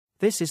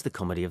This is the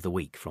Comedy of the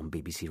Week from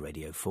BBC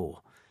Radio 4.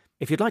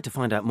 If you'd like to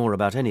find out more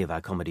about any of our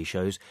comedy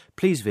shows,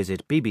 please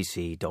visit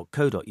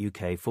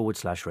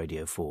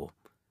bbc.co.uk/Radio 4.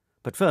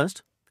 But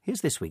first, here's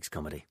this week's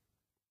comedy.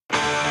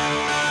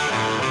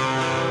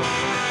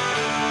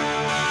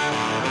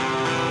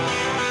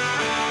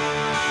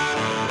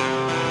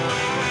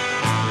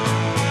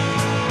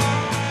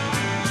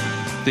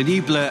 The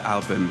new Blur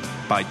album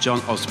by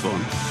John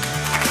Osborne.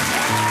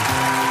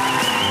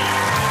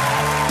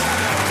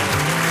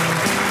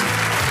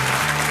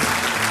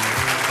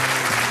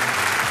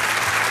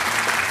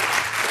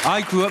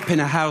 I grew up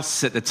in a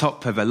house at the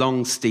top of a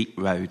long, steep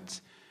road.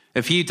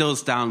 A few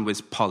doors down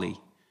was Polly.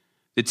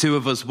 The two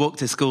of us walked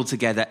to school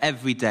together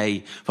every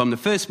day, from the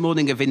first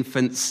morning of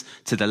infants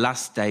to the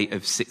last day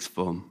of sixth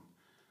form.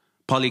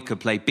 Polly could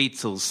play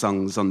Beatles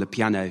songs on the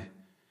piano.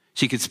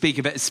 She could speak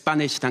a bit of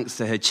Spanish thanks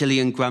to her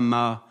Chilean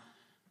grandma,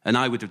 and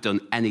I would have done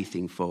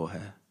anything for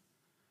her.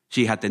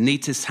 She had the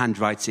neatest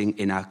handwriting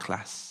in our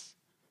class.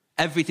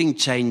 Everything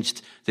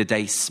changed the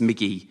day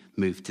Smiggy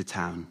moved to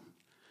town.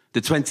 The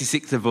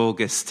 26th of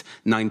August,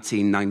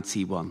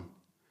 1991.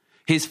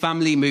 His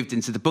family moved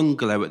into the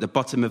bungalow at the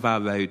bottom of our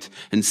road,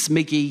 and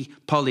Smiggy,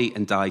 Polly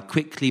and I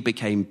quickly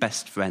became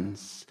best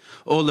friends.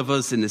 All of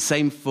us in the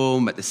same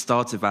form at the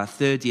start of our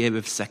third year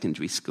of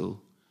secondary school.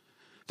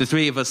 The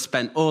three of us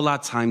spent all our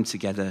time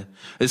together,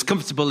 as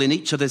comfortable in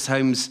each other's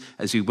homes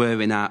as we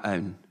were in our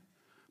own.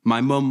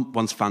 My mum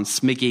once found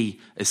Smiggy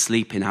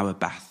asleep in our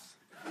bath.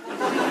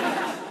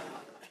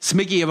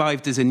 Smiggy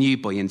arrived as a new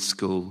boy in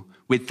school,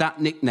 with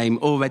that nickname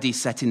already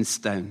set in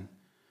stone.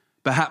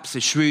 Perhaps a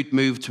shrewd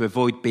move to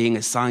avoid being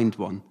assigned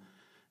one.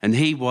 And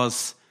he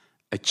was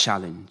a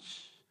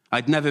challenge.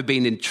 I'd never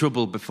been in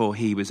trouble before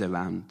he was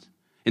around.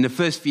 In the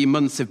first few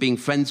months of being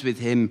friends with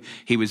him,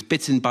 he was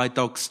bitten by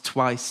dogs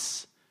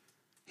twice.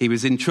 He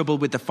was in trouble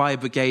with the fire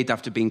brigade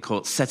after being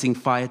caught setting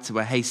fire to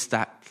a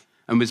haystack,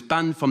 and was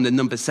banned from the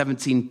number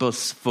 17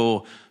 bus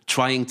for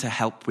trying to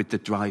help with the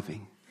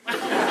driving.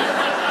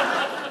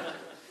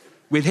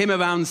 With him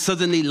around,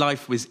 suddenly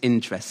life was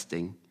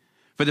interesting.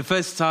 For the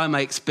first time,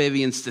 I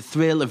experienced the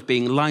thrill of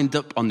being lined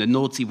up on the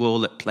naughty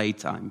wall at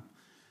playtime.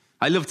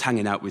 I loved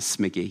hanging out with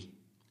Smiggy.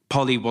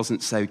 Polly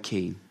wasn't so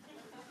keen.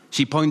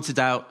 She pointed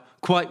out,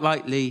 quite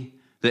rightly,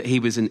 that he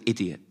was an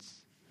idiot.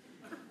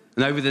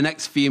 And over the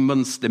next few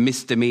months, the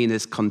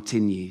misdemeanours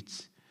continued.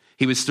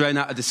 He was thrown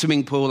out of the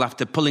swimming pool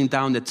after pulling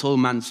down the tall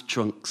man's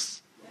trunks.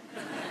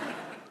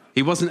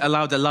 He wasn't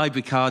allowed a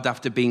library card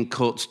after being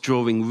caught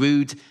drawing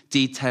rude,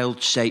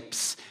 detailed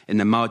shapes in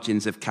the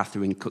margins of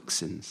Catherine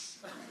Cookson's.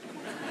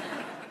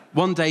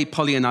 One day,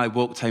 Polly and I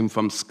walked home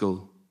from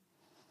school.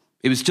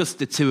 It was just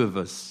the two of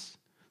us.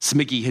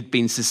 Smiggy had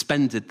been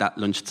suspended that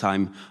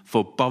lunchtime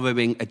for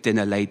borrowing a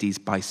dinner lady's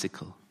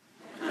bicycle.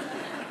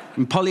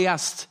 And Polly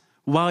asked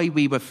why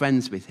we were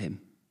friends with him.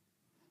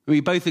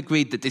 We both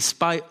agreed that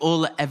despite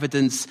all the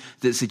evidence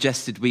that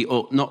suggested we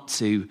ought not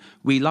to,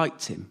 we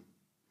liked him.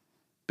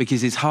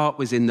 Because his heart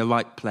was in the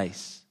right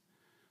place.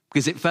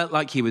 Because it felt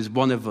like he was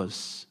one of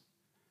us.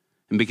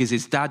 And because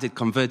his dad had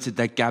converted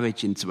their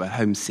garage into a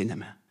home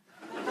cinema.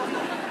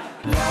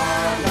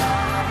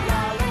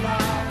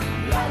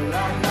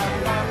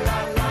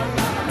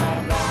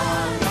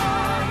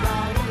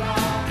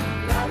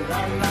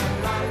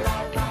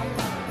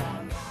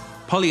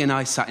 Polly and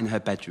I sat in her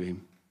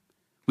bedroom.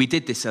 We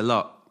did this a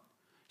lot.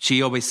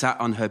 She always sat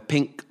on her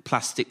pink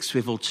plastic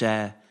swivel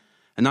chair,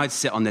 and I'd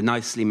sit on the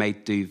nicely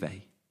made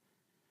duvet.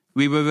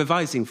 We were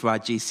revising for our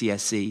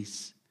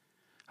GCSEs.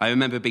 I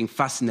remember being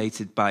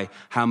fascinated by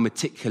how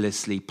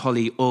meticulously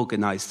Polly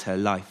organised her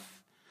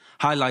life.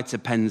 Highlighter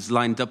pens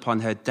lined up on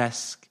her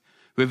desk,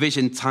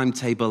 revision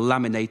timetable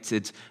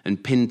laminated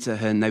and pinned to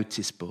her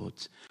notice board,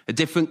 a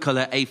different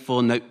colour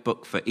A4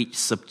 notebook for each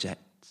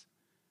subject.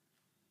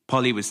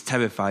 Polly was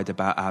terrified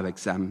about our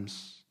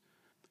exams.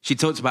 She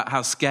talked about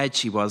how scared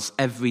she was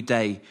every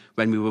day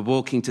when we were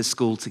walking to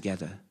school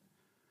together.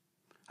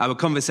 Our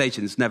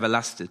conversations never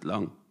lasted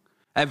long.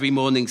 Every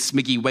morning,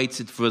 Smiggy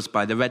waited for us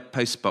by the red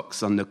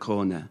postbox on the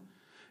corner.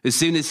 As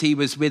soon as he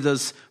was with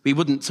us, we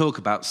wouldn't talk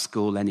about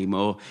school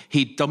anymore.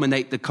 He'd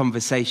dominate the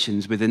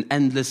conversations with an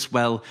endless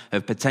well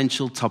of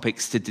potential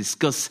topics to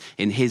discuss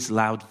in his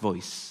loud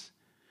voice.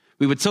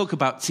 We would talk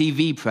about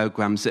TV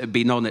programmes that had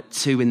been on at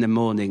 2 a.m.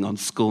 on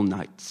school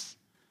nights.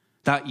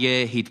 That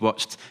year, he'd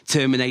watched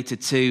Terminator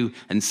 2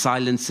 and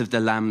Silence of the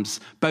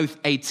Lambs, both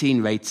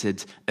 18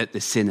 rated, at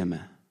the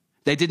cinema.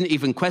 They didn't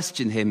even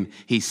question him,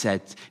 he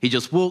said. He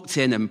just walked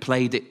in and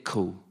played it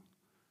cool.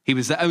 He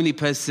was the only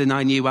person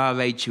I knew our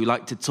age who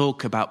liked to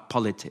talk about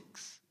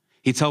politics.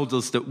 He told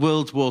us that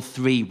World War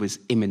III was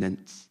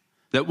imminent,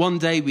 that one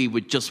day we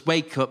would just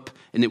wake up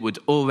and it would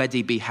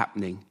already be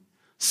happening.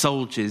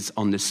 Soldiers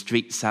on the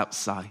streets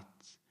outside.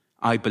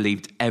 I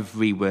believed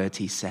every word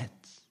he said.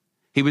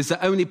 He was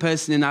the only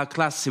person in our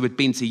class who had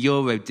been to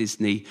Euro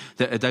Disney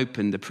that had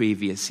opened the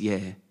previous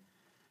year.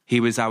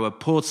 He was our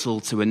portal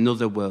to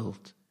another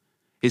world.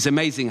 It's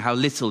amazing how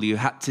little you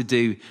had to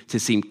do to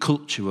seem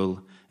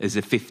cultural as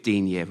a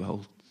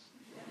 15-year-old.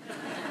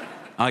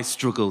 I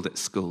struggled at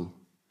school.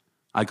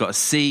 I got a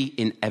C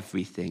in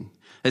everything,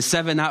 a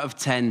 7 out of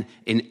 10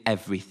 in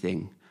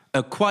everything,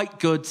 a quite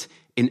good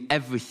in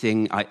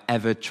everything I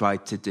ever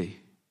tried to do.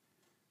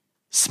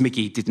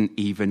 Smiggy didn't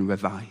even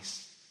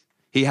revise.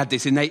 He had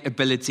this innate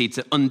ability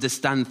to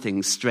understand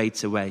things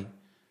straight away.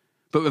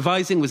 But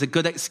revising was a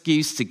good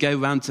excuse to go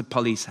round to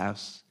Polly's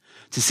house,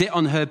 to sit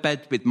on her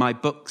bed with my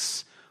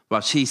books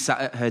while she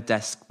sat at her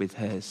desk with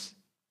hers.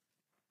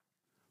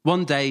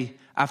 One day,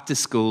 after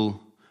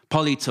school,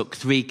 Polly took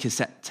 3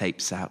 cassette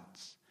tapes out,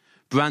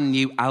 brand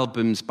new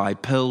albums by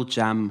Pearl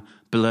Jam,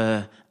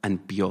 Blur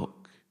and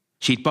Bjork.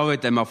 She'd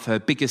borrowed them off her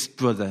biggest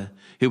brother,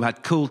 who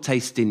had cool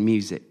taste in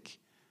music.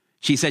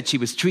 She said she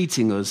was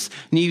treating us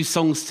new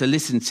songs to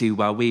listen to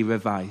while we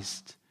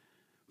revised.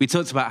 We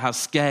talked about how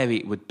scary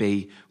it would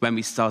be when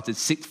we started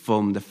sixth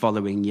form the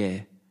following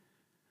year.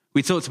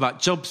 We talked about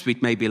jobs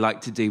we'd maybe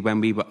like to do when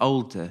we were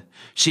older.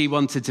 She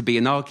wanted to be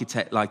an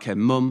architect like her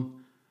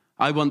mum.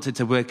 I wanted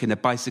to work in a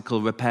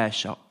bicycle repair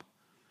shop,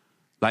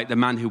 like the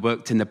man who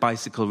worked in the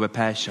bicycle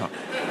repair shop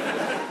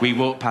we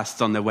walked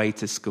past on the way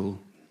to school.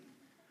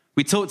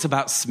 We talked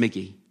about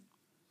Smiggy.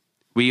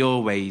 We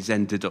always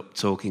ended up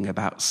talking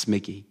about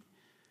Smiggy,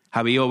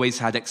 how he always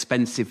had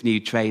expensive new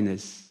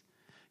trainers.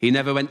 He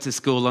never went to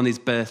school on his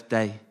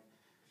birthday,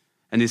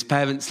 and his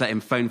parents let him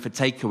phone for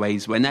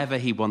takeaways whenever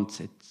he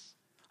wanted.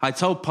 I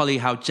told Polly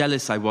how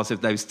jealous I was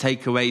of those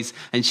takeaways,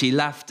 and she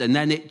laughed, and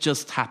then it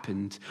just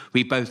happened.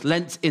 We both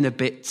leant in a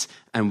bit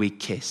and we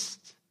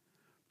kissed.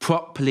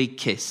 Properly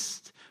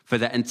kissed for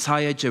the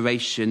entire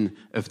duration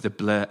of the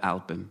Blur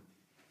album.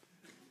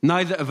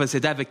 Neither of us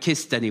had ever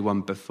kissed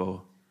anyone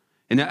before,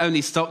 and it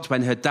only stopped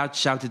when her dad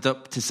shouted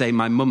up to say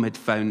my mum had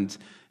phoned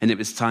and it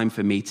was time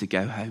for me to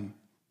go home.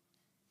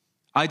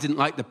 I didn't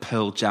like the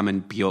Pearl Jam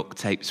and Bjork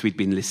tapes we'd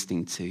been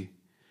listening to.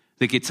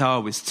 The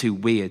guitar was too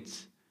weird,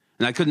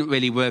 and I couldn't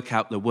really work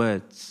out the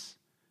words.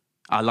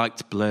 I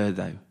liked Blur,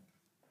 though.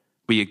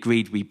 We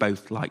agreed we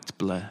both liked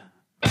Blur.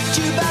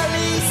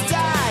 Jubilee's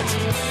dad,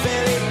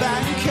 Billy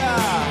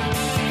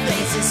Banker,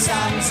 thinks his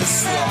son's a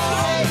slow,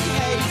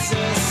 hates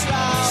a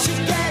slow.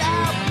 Should get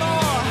out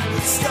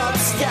more, stop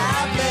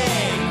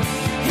scamming.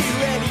 He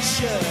really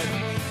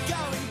should go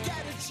and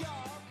get a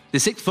job. The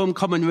sixth form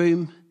common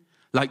room,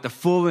 like the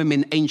forum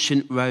in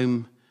ancient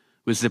Rome,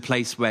 was the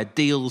place where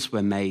deals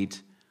were made,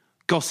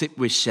 gossip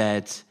was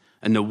shared,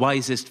 and the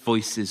wisest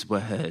voices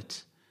were heard.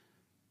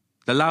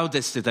 The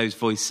loudest of those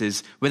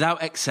voices,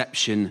 without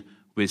exception,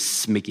 was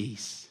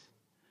Smiggy's.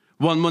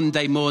 One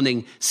Monday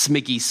morning,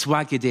 Smiggy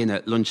swaggered in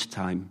at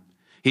lunchtime.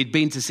 He'd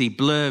been to see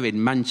Blur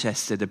in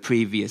Manchester the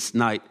previous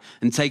night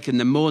and taken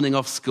the morning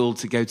off school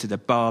to go to the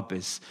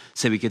barber's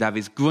so he could have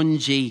his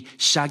grungy,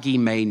 shaggy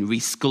mane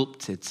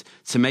resculpted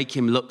to make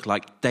him look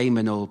like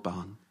Damon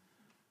Albarn.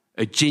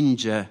 A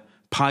ginger,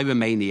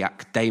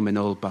 pyromaniac Damon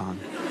Albarn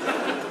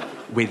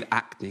with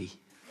acne.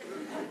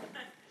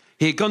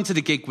 He had gone to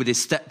the gig with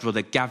his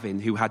stepbrother Gavin,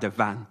 who had a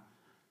van.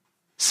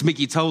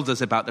 Smiggy told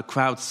us about the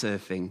crowd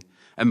surfing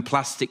and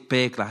plastic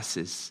beer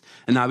glasses,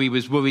 and how he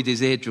was worried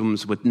his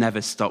eardrums would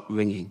never stop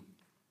ringing.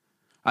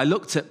 I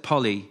looked at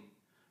Polly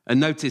and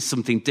noticed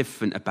something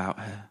different about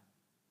her.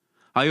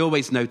 I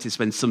always noticed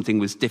when something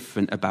was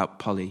different about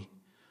Polly,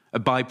 a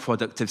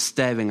byproduct of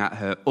staring at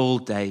her all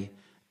day,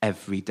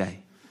 every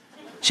day.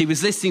 She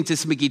was listening to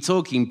Smiggy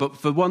talking, but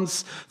for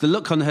once, the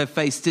look on her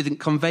face didn't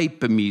convey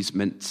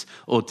bemusement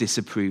or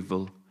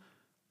disapproval.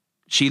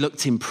 She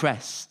looked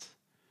impressed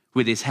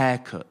with his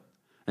haircut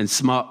and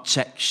smart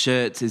check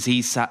shirt as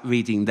he sat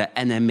reading The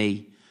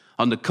NME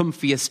on the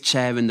comfiest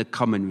chair in the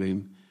common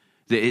room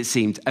that it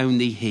seemed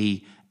only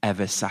he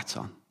ever sat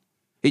on.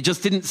 It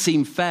just didn't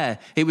seem fair.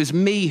 It was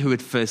me who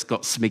had first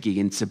got Smiggy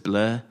into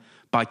Blur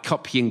by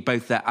copying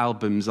both their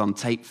albums on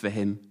tape for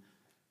him.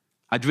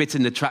 I'd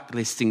written the track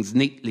listings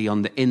neatly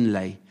on the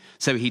inlay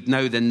so he'd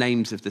know the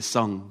names of the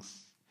songs.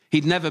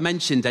 He'd never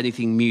mentioned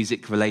anything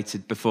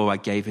music-related before I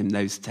gave him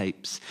those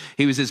tapes.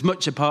 He was as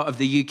much a part of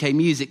the UK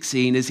music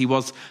scene as he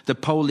was the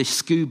Polish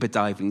scuba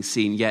diving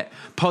scene, yet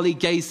Polly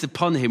gazed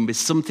upon him with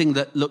something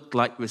that looked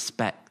like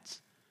respect.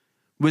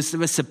 Was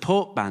there a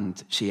support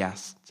band, she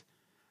asked.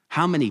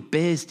 How many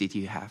beers did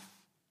you have?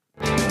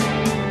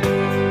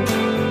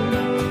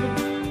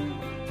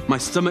 My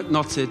stomach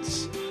knotted,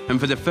 and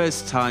for the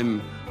first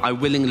time, I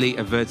willingly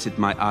averted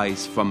my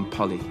eyes from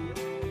Polly.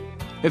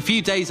 A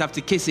few days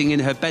after kissing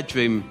in her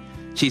bedroom,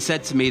 she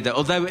said to me that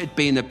although it had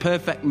been a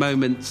perfect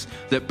moment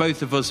that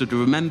both of us would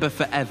remember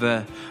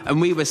forever, and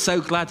we were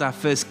so glad our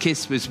first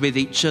kiss was with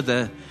each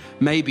other,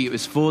 maybe it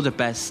was for the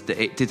best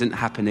that it didn't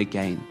happen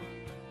again.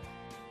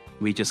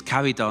 We just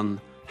carried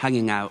on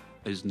hanging out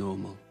as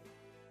normal.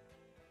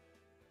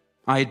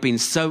 I had been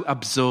so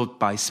absorbed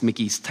by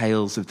Smiggy's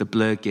tales of the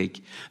Blur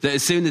gig that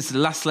as soon as the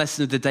last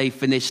lesson of the day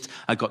finished,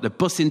 I got the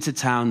bus into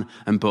town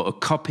and bought a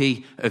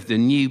copy of the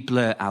new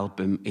Blur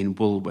album in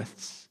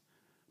Woolworths,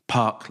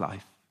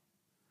 Parklife.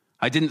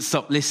 I didn't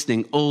stop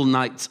listening all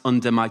night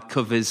under my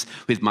covers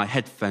with my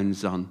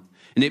headphones on,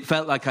 and it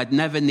felt like I'd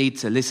never need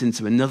to listen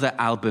to another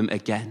album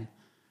again.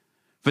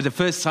 For the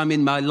first time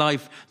in my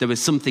life, there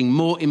was something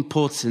more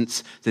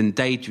important than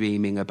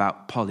daydreaming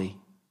about Polly.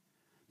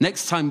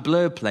 Next time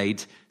Blur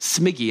played,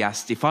 Smiggy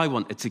asked if I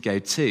wanted to go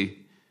too.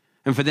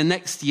 And for the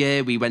next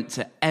year, we went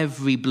to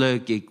every Blur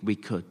gig we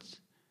could.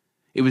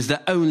 It was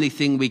the only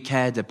thing we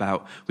cared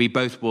about. We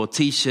both wore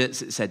T-shirts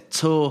that said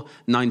Tour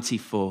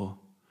 94.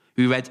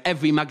 We read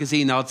every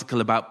magazine article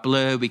about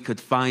Blur we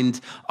could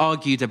find,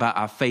 argued about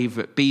our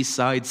favourite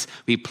B-sides.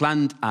 We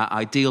planned our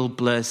ideal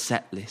Blur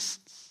set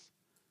lists.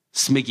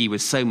 Smiggy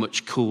was so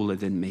much cooler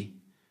than me,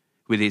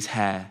 with his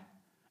hair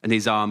and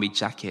his army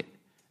jacket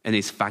and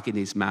his fag in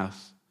his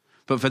mouth.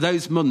 But for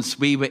those months,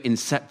 we were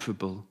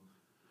inseparable.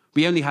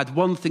 We only had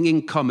one thing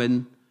in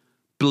common,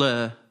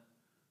 Blur,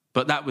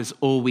 but that was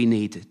all we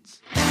needed.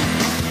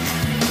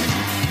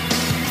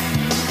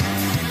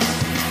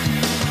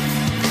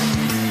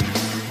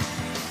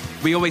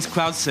 We always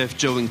crowd surfed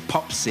during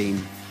Pop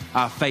Scene,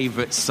 our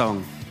favourite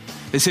song.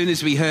 As soon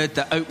as we heard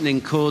the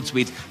opening chords,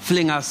 we'd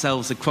fling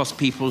ourselves across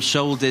people's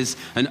shoulders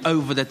and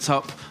over the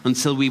top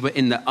until we were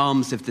in the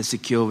arms of the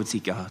security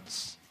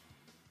guards.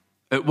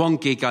 At one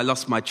gig, I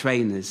lost my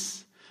trainers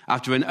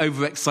after an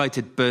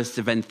overexcited burst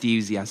of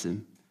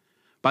enthusiasm.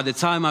 By the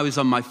time I was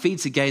on my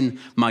feet again,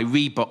 my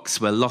Reeboks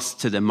were lost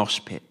to the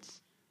mosh pit.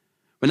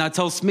 When I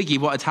told Smiggy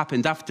what had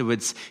happened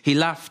afterwards, he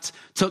laughed,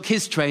 took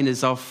his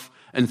trainers off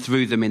and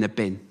threw them in a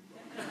bin.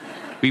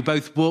 We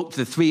both walked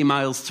the 3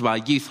 miles to our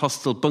youth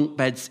hostel bunk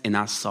beds in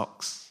our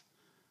socks.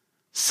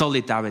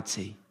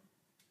 Solidarity.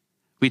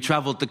 We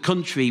travelled the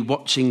country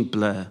watching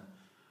Blur,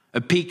 a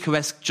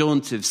picaresque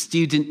jaunt of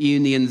student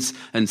unions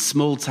and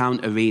small-town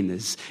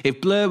arenas.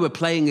 If Blur were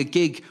playing a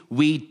gig,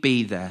 we'd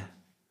be there,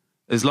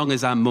 as long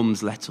as our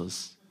mums let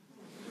us.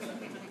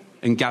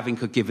 And Gavin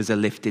could give us a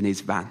lift in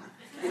his van.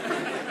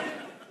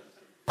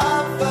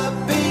 Other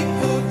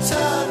people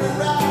turn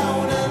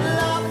around and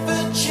laugh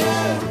at you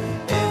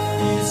if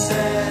you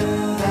said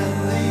that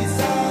these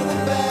are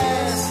the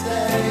best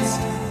days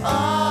of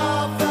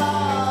our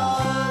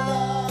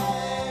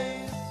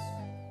lives.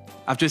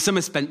 After a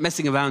summer spent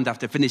messing around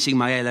after finishing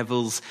my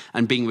A-levels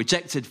and being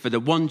rejected for the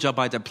one job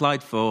I'd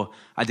applied for,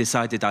 I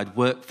decided I'd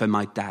work for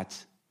my dad.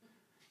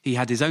 He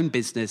had his own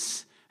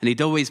business, and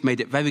he'd always made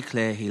it very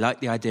clear he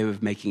liked the idea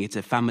of making it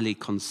a family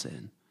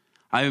concern.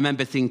 I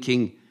remember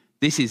thinking,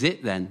 this is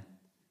it then.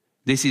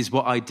 This is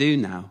what I do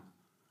now.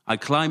 I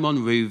climb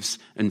on roofs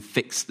and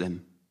fix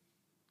them.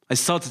 I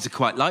started to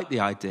quite like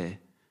the idea.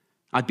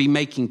 I'd be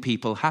making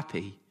people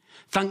happy.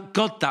 Thank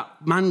God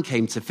that man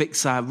came to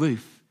fix our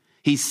roof.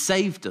 He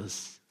saved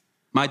us.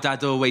 My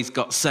dad always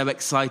got so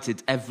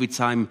excited every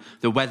time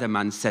the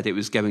weatherman said it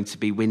was going to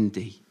be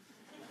windy.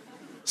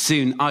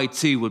 Soon I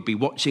too would be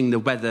watching the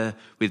weather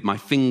with my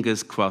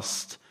fingers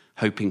crossed,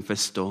 hoping for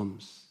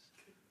storms.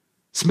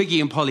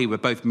 Smiggy and Polly were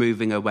both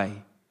moving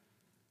away.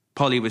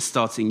 Polly was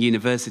starting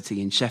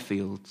university in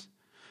Sheffield.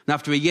 And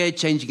after a year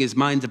changing his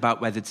mind about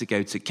whether to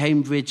go to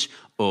Cambridge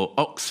or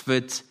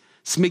Oxford,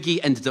 Smiggy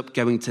ended up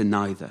going to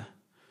neither,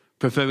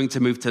 preferring to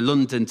move to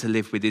London to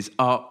live with his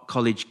art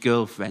college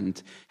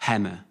girlfriend,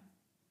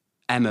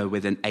 Emma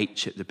with an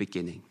H at the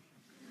beginning.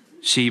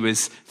 She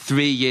was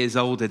 3 years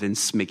older than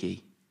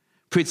Smiggy.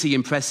 Pretty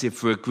impressive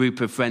for a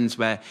group of friends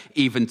where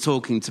even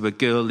talking to a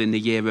girl in the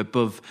year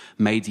above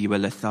made you a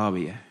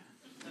Lothario.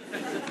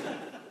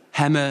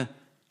 Emma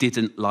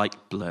didn't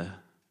like Blur.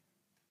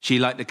 She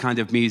liked the kind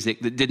of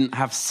music that didn't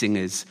have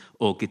singers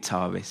or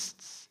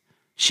guitarists.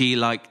 She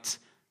liked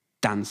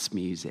dance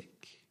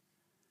music.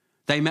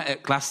 They met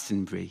at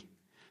Glastonbury.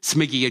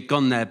 Smiggy had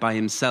gone there by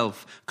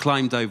himself,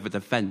 climbed over the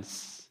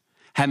fence.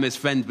 Emma's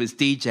friend was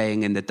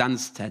DJing in the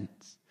dance tent,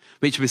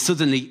 which was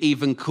suddenly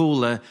even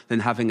cooler than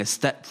having a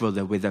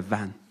stepbrother with a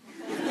van.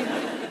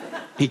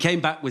 He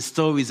came back with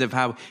stories of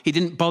how he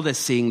didn't bother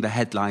seeing the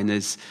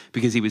headliners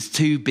because he was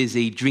too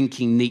busy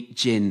drinking neat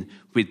gin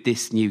with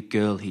this new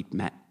girl he'd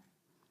met.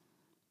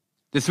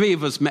 The three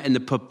of us met in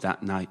the pub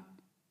that night.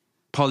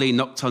 Polly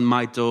knocked on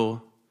my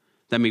door.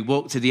 Then we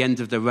walked to the end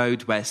of the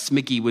road where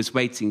Smiggy was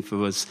waiting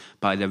for us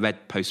by the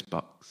red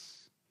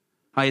postbox.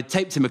 I had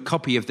taped him a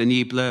copy of the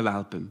new Blur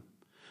album,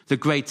 The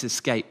Great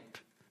Escape,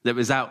 that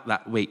was out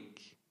that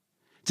week.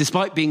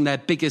 Despite being their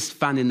biggest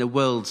fan in the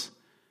world,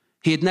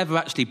 he had never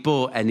actually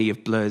bought any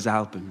of Blur's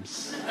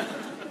albums.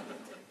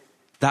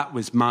 That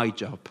was my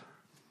job.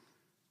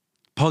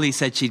 Polly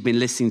said she'd been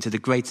listening to The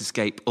Great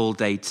Escape all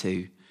day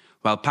too,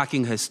 while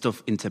packing her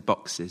stuff into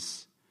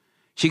boxes.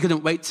 She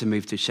couldn't wait to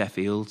move to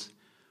Sheffield.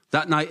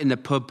 That night in the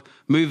pub,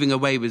 moving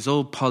away was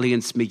all Polly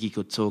and Smiggy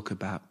could talk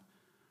about.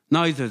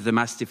 Neither of them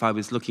asked if I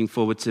was looking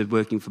forward to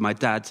working for my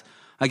dad.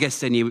 I guess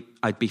they knew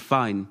I'd be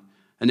fine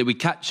and that we'd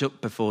catch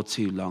up before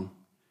too long,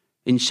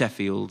 in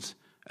Sheffield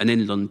and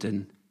in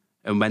London,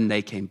 and when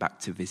they came back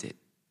to visit.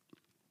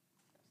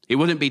 It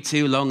wouldn't be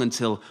too long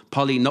until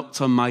Polly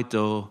knocked on my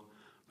door.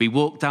 We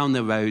walked down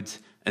the road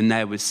and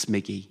there was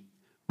Smiggy,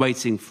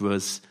 waiting for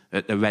us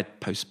at the red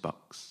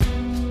postbox.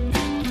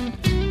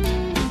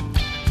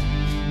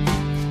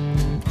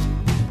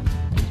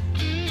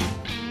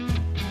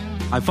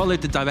 I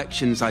followed the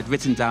directions I'd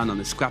written down on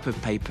a scrap of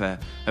paper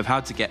of how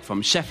to get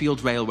from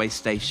Sheffield railway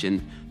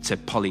station to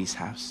Polly's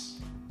house.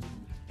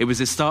 It was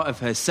the start of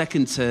her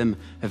second term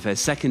of her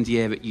second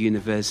year at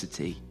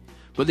university,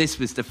 but this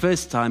was the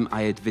first time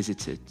I had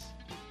visited.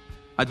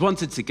 I'd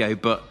wanted to go,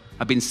 but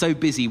I'd been so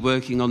busy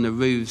working on the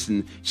roofs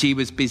and she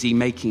was busy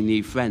making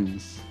new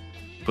friends.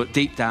 But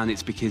deep down,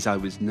 it's because I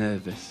was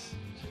nervous.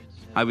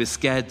 I was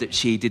scared that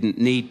she didn't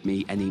need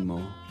me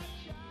anymore.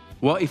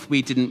 What if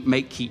we didn't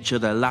make each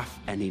other laugh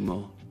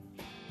anymore?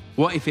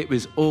 What if it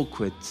was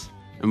awkward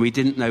and we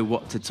didn't know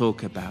what to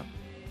talk about?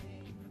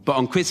 But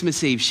on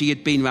Christmas Eve, she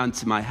had been round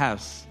to my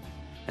house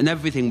and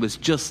everything was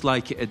just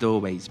like it had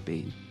always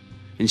been.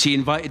 And she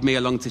invited me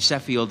along to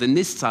Sheffield, and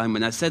this time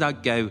when I said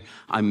I'd go,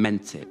 I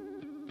meant it.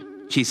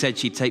 She said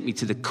she'd take me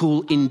to the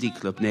cool indie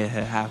club near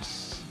her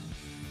house.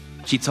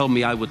 She told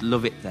me I would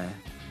love it there.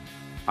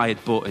 I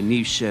had bought a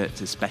new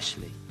shirt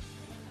especially.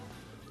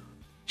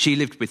 She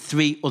lived with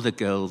 3 other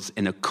girls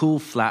in a cool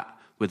flat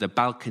with a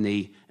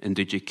balcony and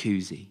a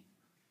jacuzzi.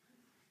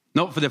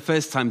 Not for the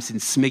first time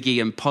since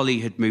Smiggy and Polly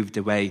had moved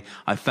away,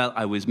 I felt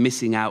I was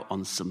missing out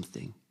on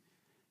something.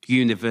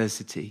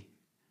 University,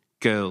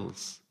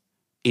 girls,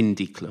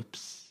 indie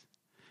clubs.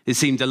 It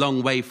seemed a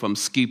long way from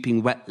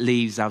scooping wet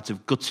leaves out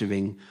of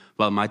guttering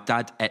while my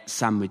dad ate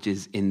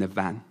sandwiches in the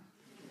van.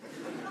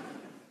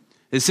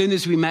 As soon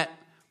as we met,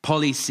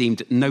 Polly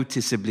seemed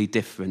noticeably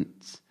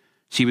different.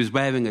 She was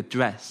wearing a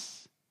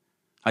dress.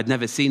 I'd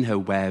never seen her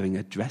wearing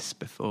a dress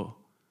before.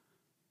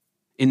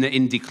 In the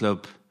indie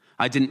club,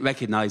 I didn't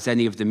recognise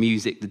any of the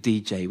music the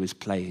DJ was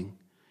playing.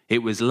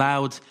 It was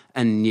loud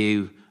and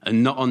new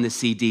and not on the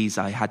CDs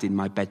I had in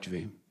my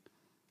bedroom.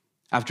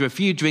 After a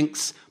few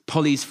drinks,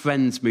 Polly's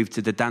friends moved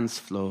to the dance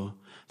floor.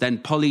 Then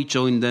Polly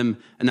joined them,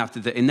 and after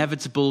the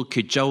inevitable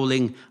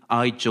cajoling,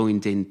 I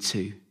joined in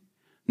too,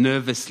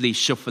 nervously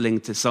shuffling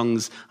to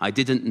songs I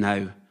didn't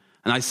know,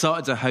 and I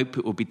started to hope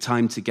it would be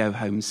time to go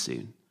home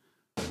soon.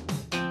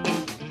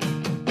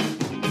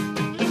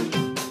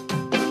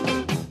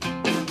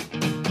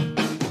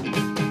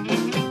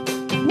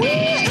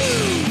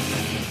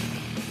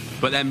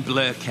 But then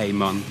Blur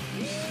came on.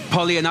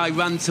 Polly and I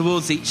ran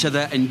towards each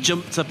other and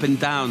jumped up and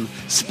down,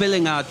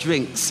 spilling our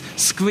drinks,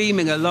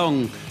 screaming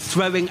along,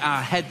 throwing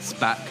our heads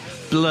back.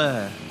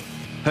 Blur.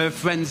 Her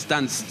friends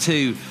danced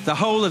too. The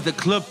whole of the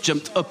club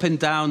jumped up and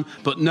down,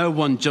 but no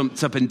one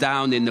jumped up and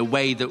down in the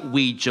way that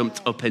we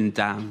jumped up and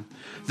down.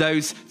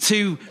 Those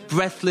 2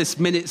 breathless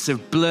minutes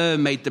of Blur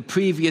made the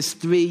previous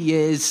 3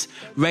 years,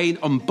 rain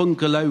on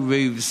bungalow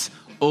roofs,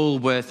 all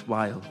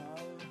worthwhile.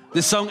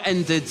 The song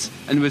ended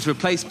and was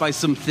replaced by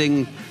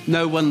something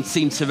no one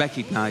seemed to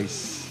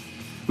recognise.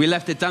 We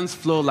left the dance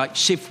floor like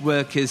shift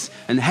workers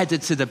and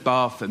headed to the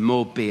bar for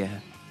more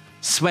beer.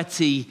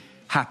 Sweaty,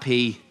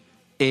 happy,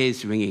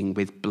 ears ringing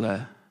with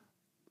Blur.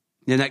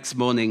 The next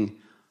morning,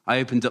 I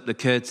opened up the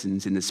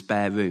curtains in the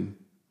spare room.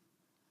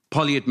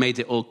 Polly had made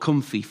it all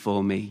comfy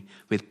for me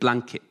with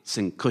blankets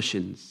and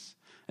cushions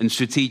and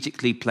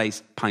strategically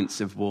placed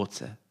pints of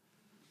water.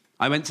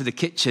 I went to the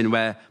kitchen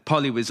where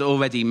Polly was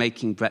already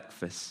making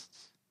breakfast.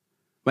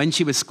 When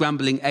she was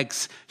scrambling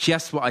eggs, she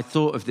asked what I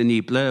thought of the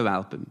new Blur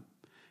album.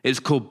 It was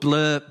called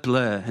Blur,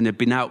 Blur and had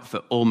been out for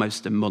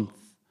almost a month.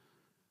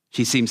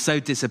 She seemed so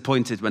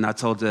disappointed when I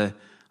told her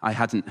I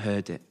hadn't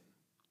heard it.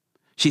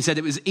 She said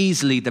it was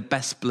easily the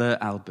best Blur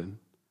album.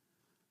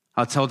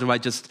 I told her I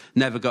just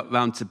never got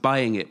round to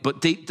buying it, but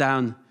deep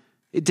down,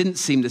 it didn't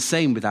seem the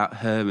same without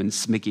her and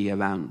Smiggy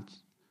around.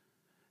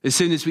 As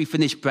soon as we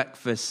finished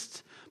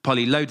breakfast,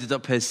 Polly loaded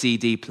up her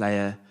CD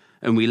player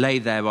and we lay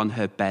there on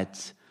her bed,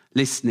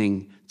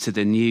 listening to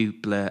the new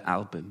Blur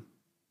album.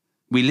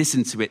 We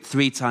listened to it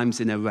 3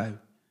 times in a row,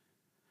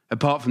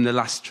 apart from the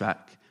last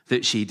track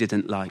that she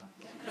didn't like.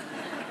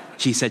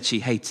 She said she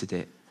hated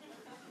it.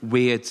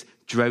 Weird,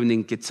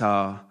 droning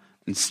guitar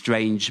and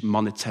strange,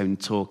 monotone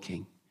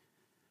talking.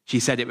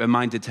 She said it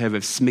reminded her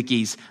of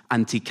Smiggy's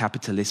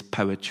anti-capitalist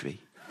poetry.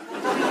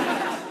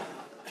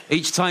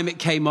 Each time it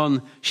came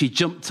on, she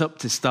jumped up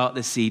to start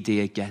the CD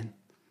again.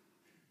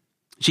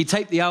 She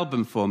taped the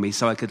album for me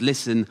so I could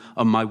listen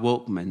on my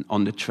Walkman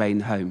on the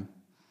train home.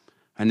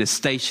 And the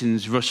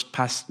stations rushed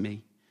past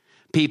me.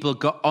 People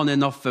got on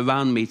and off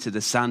around me to the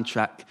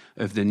soundtrack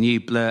of the new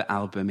Blur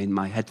album in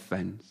my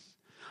headphones.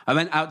 I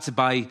went out to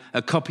buy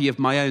a copy of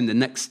my own the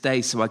next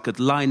day so I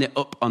could line it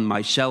up on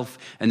my shelf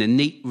in a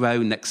neat row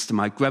next to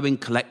my growing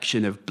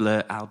collection of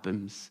Blur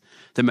albums,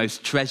 the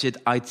most treasured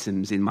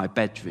items in my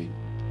bedroom.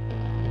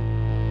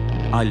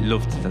 I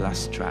loved the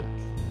last track,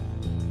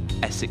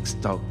 Essex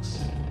Dogs.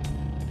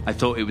 I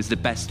thought it was the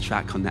best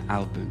track on the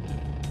album.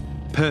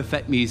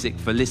 Perfect music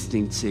for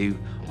listening to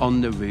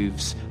on the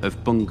roofs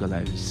of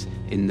bungalows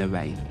in the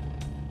rain.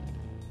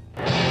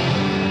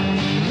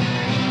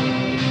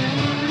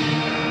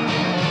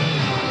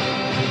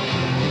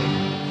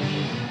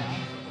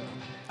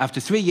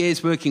 After 3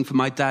 years working for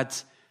my dad,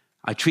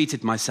 I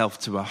treated myself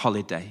to a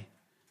holiday.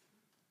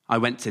 I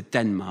went to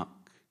Denmark.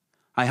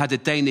 I had a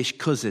Danish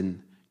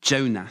cousin,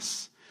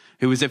 Jonas,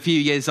 who was a few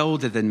years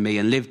older than me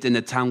and lived in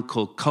a town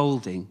called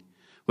Kolding,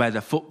 where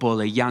the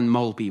footballer Jan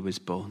Molby was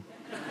born.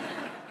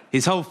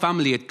 His whole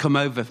family had come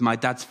over for my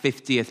dad's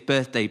 50th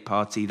birthday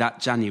party that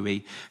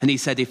January, and he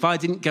said if I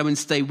didn't go and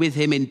stay with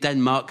him in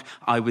Denmark,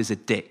 I was a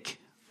dick.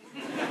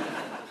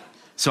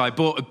 So I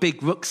bought a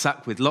big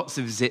rucksack with lots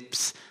of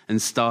zips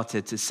and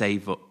started to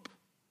save up.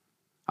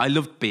 I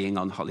loved being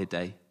on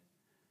holiday.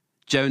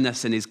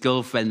 Jonas and his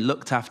girlfriend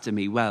looked after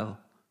me well.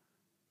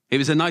 It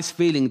was a nice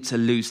feeling to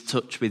lose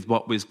touch with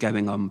what was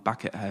going on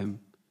back at home.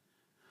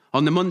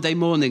 On the Monday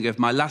morning of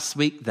my last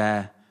week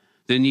there,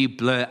 the new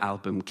Blur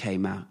album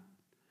came out.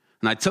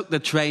 And I took the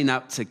train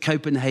out to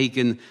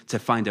Copenhagen to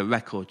find a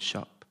record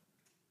shop.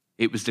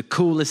 It was the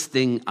coolest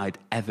thing I'd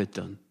ever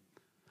done.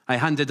 I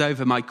handed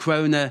over my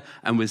kroner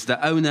and was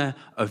the owner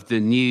of the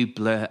new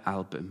Blur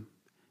album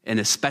in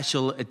a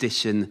special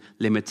edition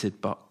limited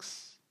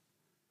box.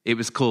 It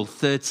was called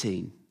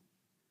 13.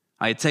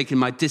 I had taken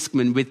my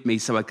Discman with me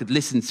so I could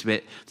listen to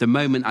it the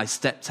moment I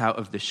stepped out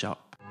of the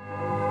shop.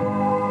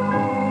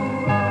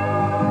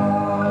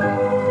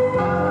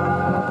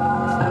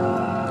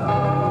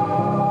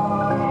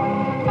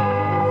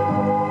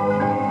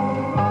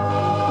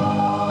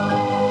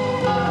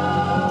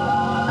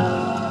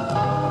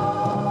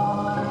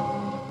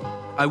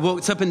 I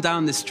walked up and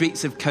down the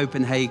streets of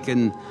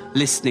Copenhagen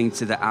listening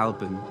to the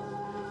album.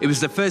 It was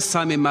the first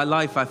time in my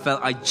life I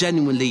felt I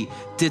genuinely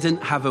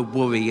didn't have a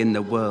worry in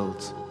the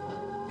world.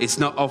 It's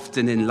not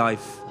often in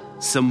life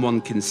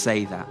someone can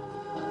say that.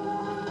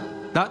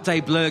 That day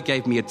Blur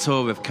gave me a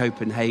tour of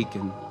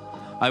Copenhagen.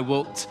 I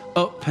walked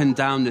up and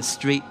down the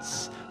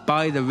streets,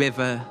 by the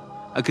river.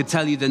 I could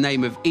tell you the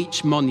name of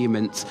each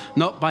monument,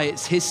 not by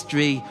its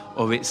history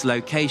or its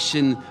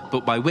location,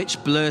 but by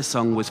which Blur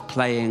song was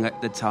playing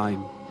at the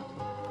time.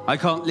 I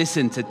can't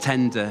listen to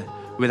Tender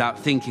without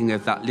thinking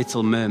of that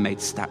Little Mermaid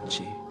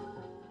statue.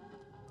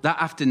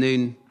 That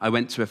afternoon, I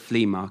went to a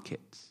flea market.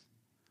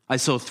 I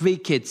saw 3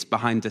 kids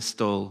behind a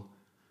stall,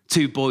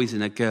 2 boys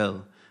and a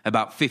girl,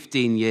 about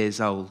 15 years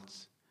old.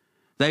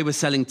 They were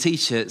selling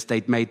T-shirts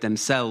they'd made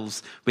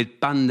themselves with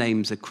band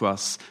names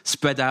across,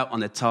 spread out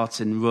on a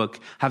tartan rug,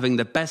 having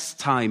the best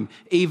time,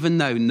 even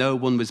though no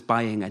one was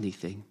buying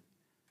anything.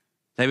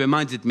 They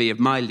reminded me of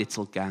my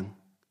little gang.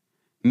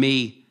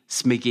 Me,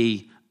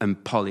 Smiggy,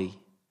 and Polly,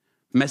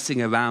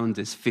 messing around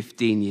as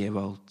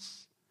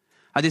 15-year-olds.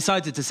 I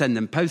decided to send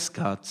them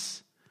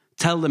postcards,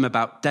 tell them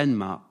about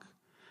Denmark,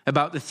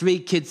 about the 3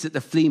 kids at the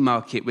flea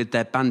market with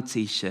their band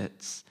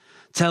T-shirts,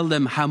 tell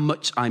them how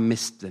much I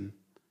missed them.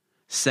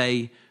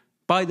 Say,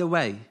 by the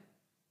way,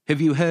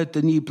 have you heard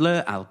the new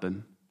Blur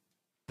album?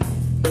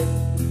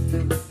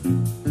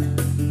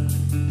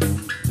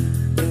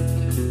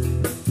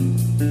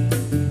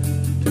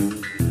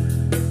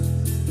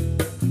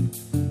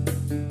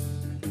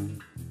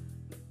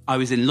 I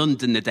was in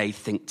London the day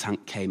Think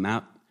Tank came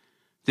out.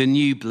 The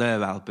new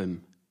Blur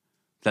album.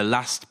 The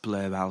last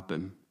Blur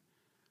album.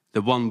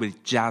 The one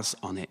with jazz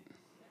on it.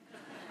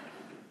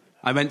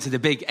 I went to the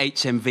big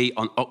HMV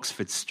on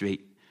Oxford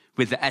Street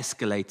with the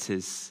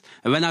escalators.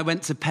 And when I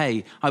went to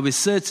pay, I was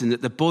certain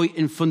that the boy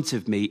in front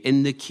of me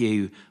in the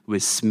queue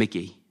was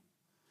Smiggy.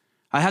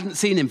 I hadn't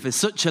seen him for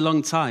such a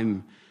long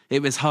time,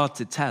 it was hard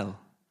to tell.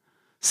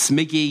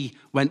 Smiggy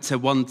went to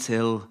one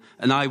till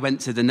and I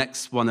went to the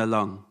next one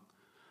along.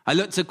 I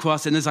looked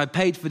across, and as I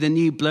paid for the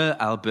new Blur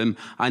album,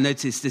 I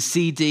noticed the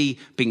CD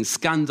being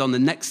scanned on the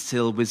next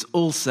till was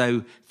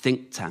also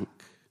Think Tank.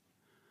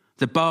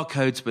 The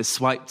barcodes were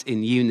swiped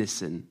in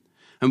unison,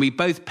 and we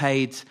both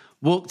paid,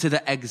 walked to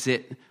the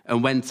exit,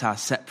 and went our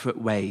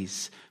separate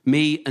ways,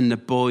 me and the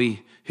boy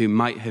who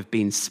might have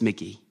been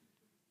Smiggy.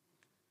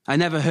 I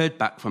never heard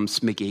back from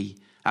Smiggy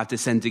after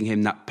sending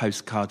him that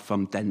postcard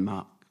from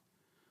Denmark.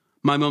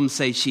 My mum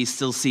says she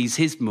still sees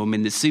his mum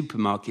in the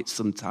supermarket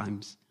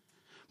sometimes.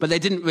 But they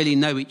didn't really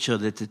know each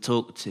other to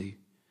talk to.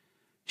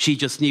 She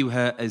just knew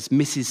her as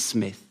Mrs.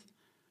 Smith,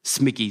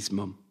 Smiggy's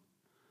mum,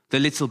 the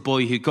little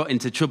boy who got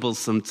into trouble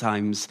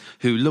sometimes,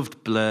 who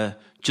loved Blur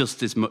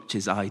just as much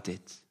as I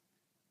did.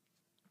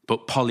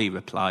 But Polly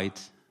replied,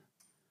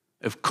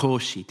 of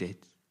course she did.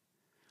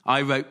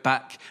 I wrote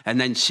back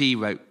and then she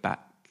wrote back.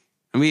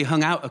 And we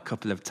hung out a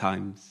couple of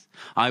times.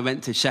 I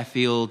went to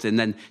Sheffield and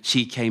then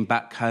she came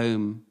back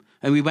home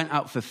and we went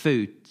out for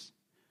food.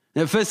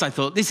 And at first I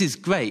thought, this is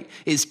great.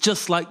 It's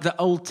just like the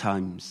old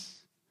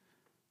times.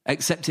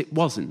 Except it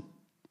wasn't.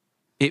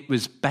 It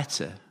was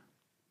better.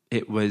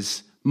 It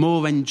was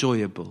more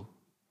enjoyable.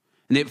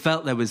 And it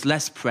felt there was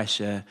less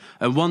pressure.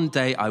 And one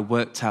day I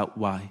worked out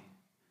why.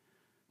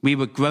 We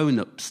were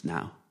grown-ups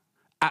now.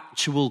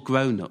 Actual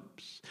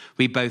grown-ups.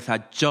 We both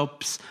had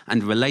jobs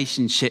and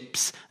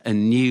relationships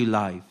and new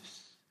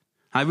lives.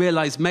 I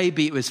realised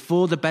maybe it was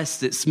for the best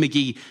that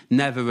Smiggy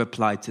never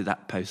replied to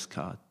that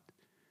postcard.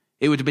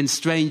 It would have been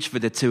strange for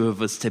the 2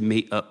 of us to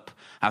meet up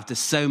after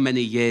so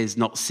many years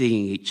not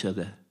seeing each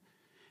other.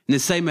 In the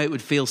same way, it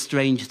would feel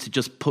strange to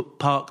just put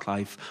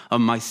Parklife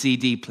on my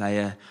CD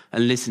player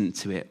and listen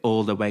to it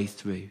all the way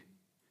through.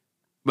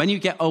 When you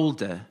get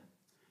older,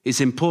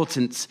 it's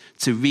important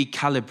to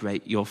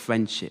recalibrate your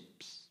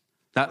friendships.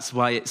 That's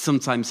why it's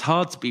sometimes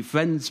hard to be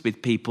friends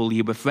with people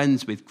you were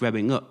friends with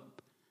growing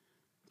up.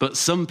 But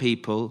some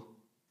people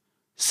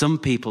Some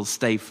people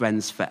stay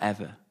friends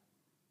forever.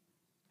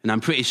 And I'm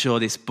pretty sure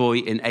this boy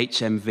in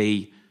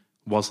HMV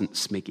wasn't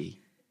Smiggy.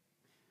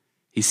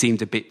 He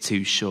seemed a bit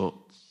too short.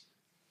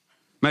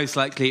 Most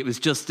likely it was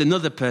just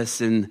another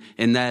person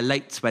in their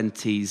late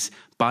 20s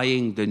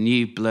buying the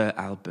new Blur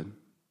album.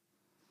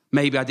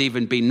 Maybe I'd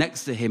even been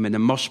next to him in a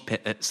mosh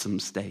pit at some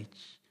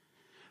stage.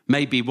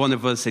 Maybe one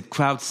of us had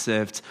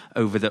crowd-surfed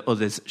over the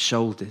other's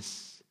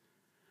shoulders.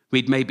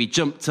 We'd maybe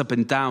jumped up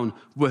and down,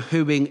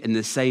 woohooing in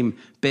the same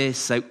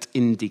beer-soaked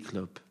indie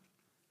club.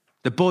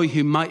 The boy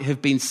who might have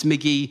been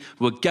Smiggy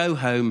would go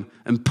home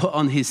and put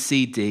on his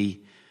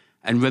CD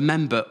and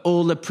remember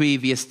all the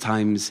previous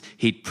times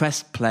he'd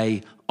pressed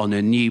play on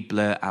a new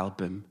Blur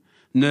album,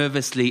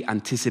 nervously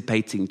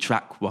anticipating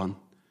track 1.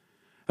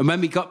 And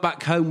when we got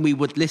back home, we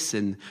would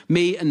listen,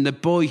 me and the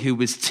boy who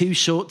was too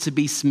short to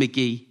be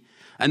Smiggy,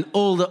 and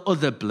all the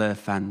other Blur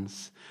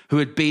fans who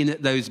had been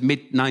at those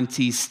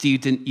mid-90s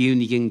student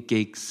union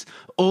gigs,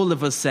 all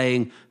of us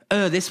saying,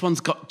 this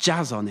one's got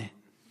jazz on it.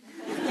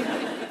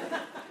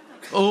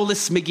 All the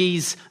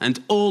Smiggies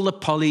and all the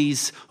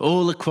Pollies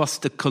all across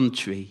the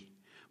country,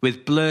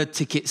 with Blur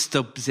ticket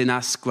stubs in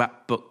our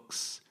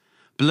scrapbooks,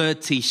 Blur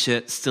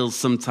t-shirts still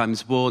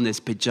sometimes worn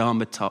as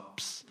pyjama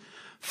tops,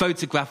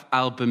 photograph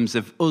albums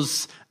of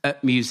us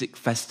at music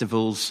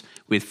festivals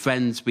with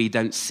friends we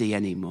don't see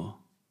anymore.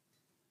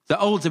 The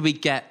older we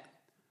get,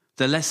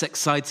 the less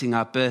exciting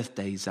our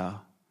birthdays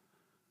are.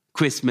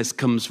 Christmas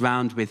comes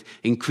round with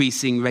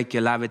increasing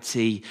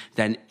regularity,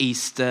 then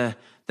Easter,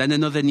 then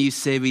another new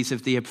series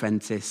of The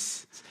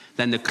Apprentice.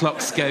 Then the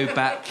clocks go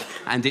back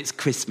and it's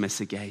Christmas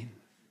again.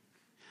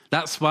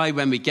 That's why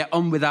when we get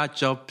on with our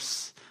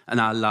jobs and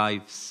our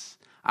lives,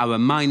 our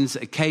minds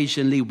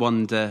occasionally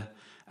wander,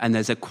 and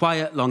there's a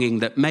quiet longing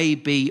that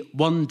maybe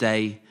one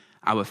day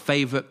our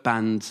favourite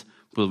band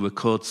will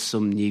record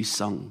some new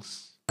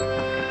songs.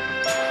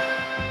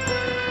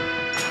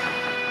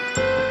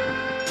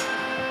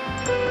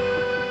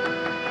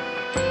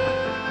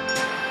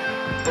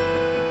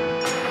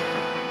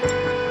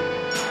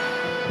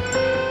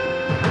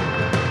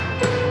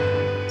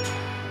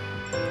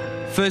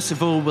 First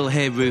of all, we'll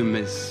hear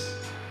rumours.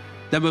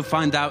 Then we'll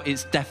find out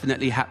it's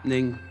definitely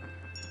happening.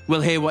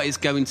 We'll hear what it's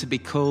going to be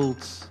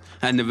called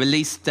and the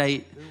release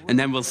date, and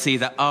then we'll see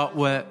the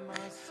artwork,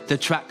 the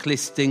track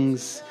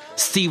listings.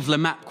 Steve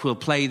Lamacq will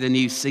play the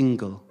new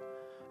single.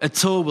 A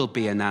tour will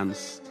be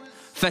announced,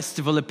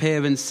 festival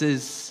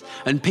appearances,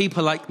 and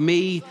people like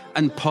me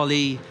and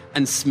Polly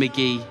and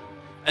Smiggy,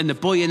 and the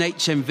boy in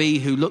HMV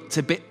who looked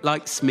a bit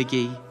like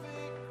Smiggy.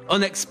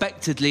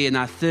 Unexpectedly in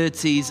our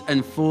 30s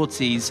and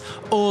 40s,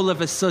 all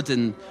of a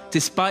sudden,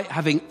 despite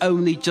having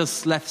only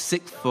just left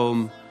sixth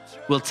form,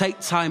 we'll take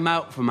time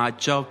out from our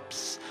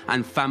jobs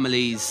and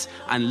families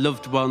and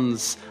loved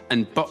ones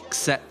and box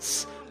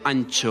sets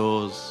and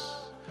chores.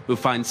 We'll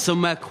find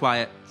somewhere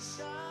quiet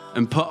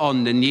and put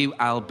on the new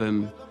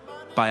album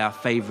by our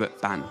favourite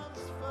band.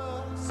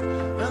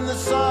 And the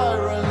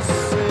sirens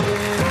sing.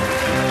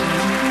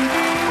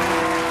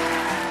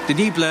 The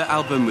new Blur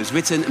album was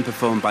written and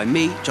performed by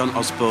me, John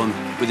Osborne,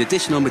 with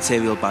additional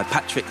material by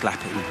Patrick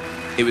Lappin.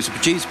 It was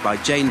produced by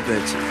Jane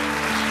Berthoud.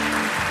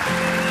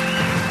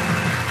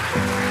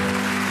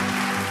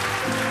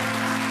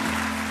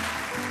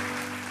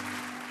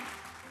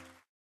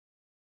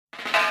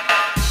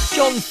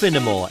 John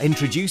Finnemore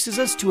introduces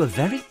us to a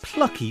very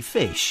plucky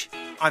fish.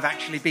 I've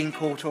actually been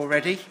caught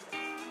already.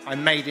 I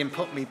made him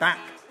put me back.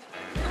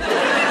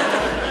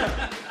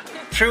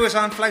 True as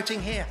I'm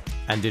floating here.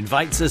 And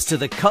invites us to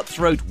the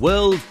Cutthroat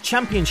World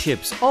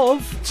Championships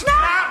of...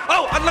 Snap!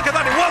 Oh, and look at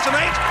that, it was an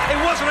 8. It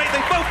was an 8.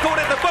 They both caught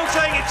it. They're both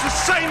saying it's the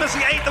same as the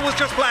 8 that was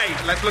just played.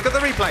 Let's look at the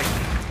replay.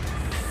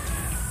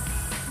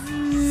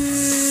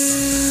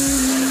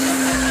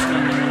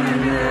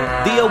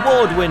 The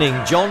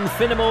award-winning John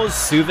Finnemore's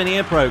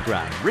Souvenir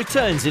Programme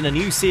returns in a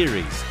new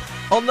series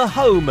on the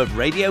home of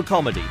radio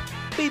comedy,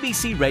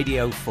 BBC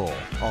Radio 4,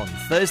 on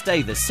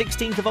Thursday the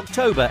 16th of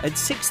October at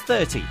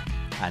 6:30,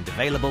 and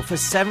available for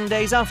 7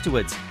 days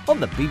afterwards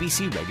on the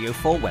BBC Radio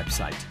 4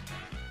 website.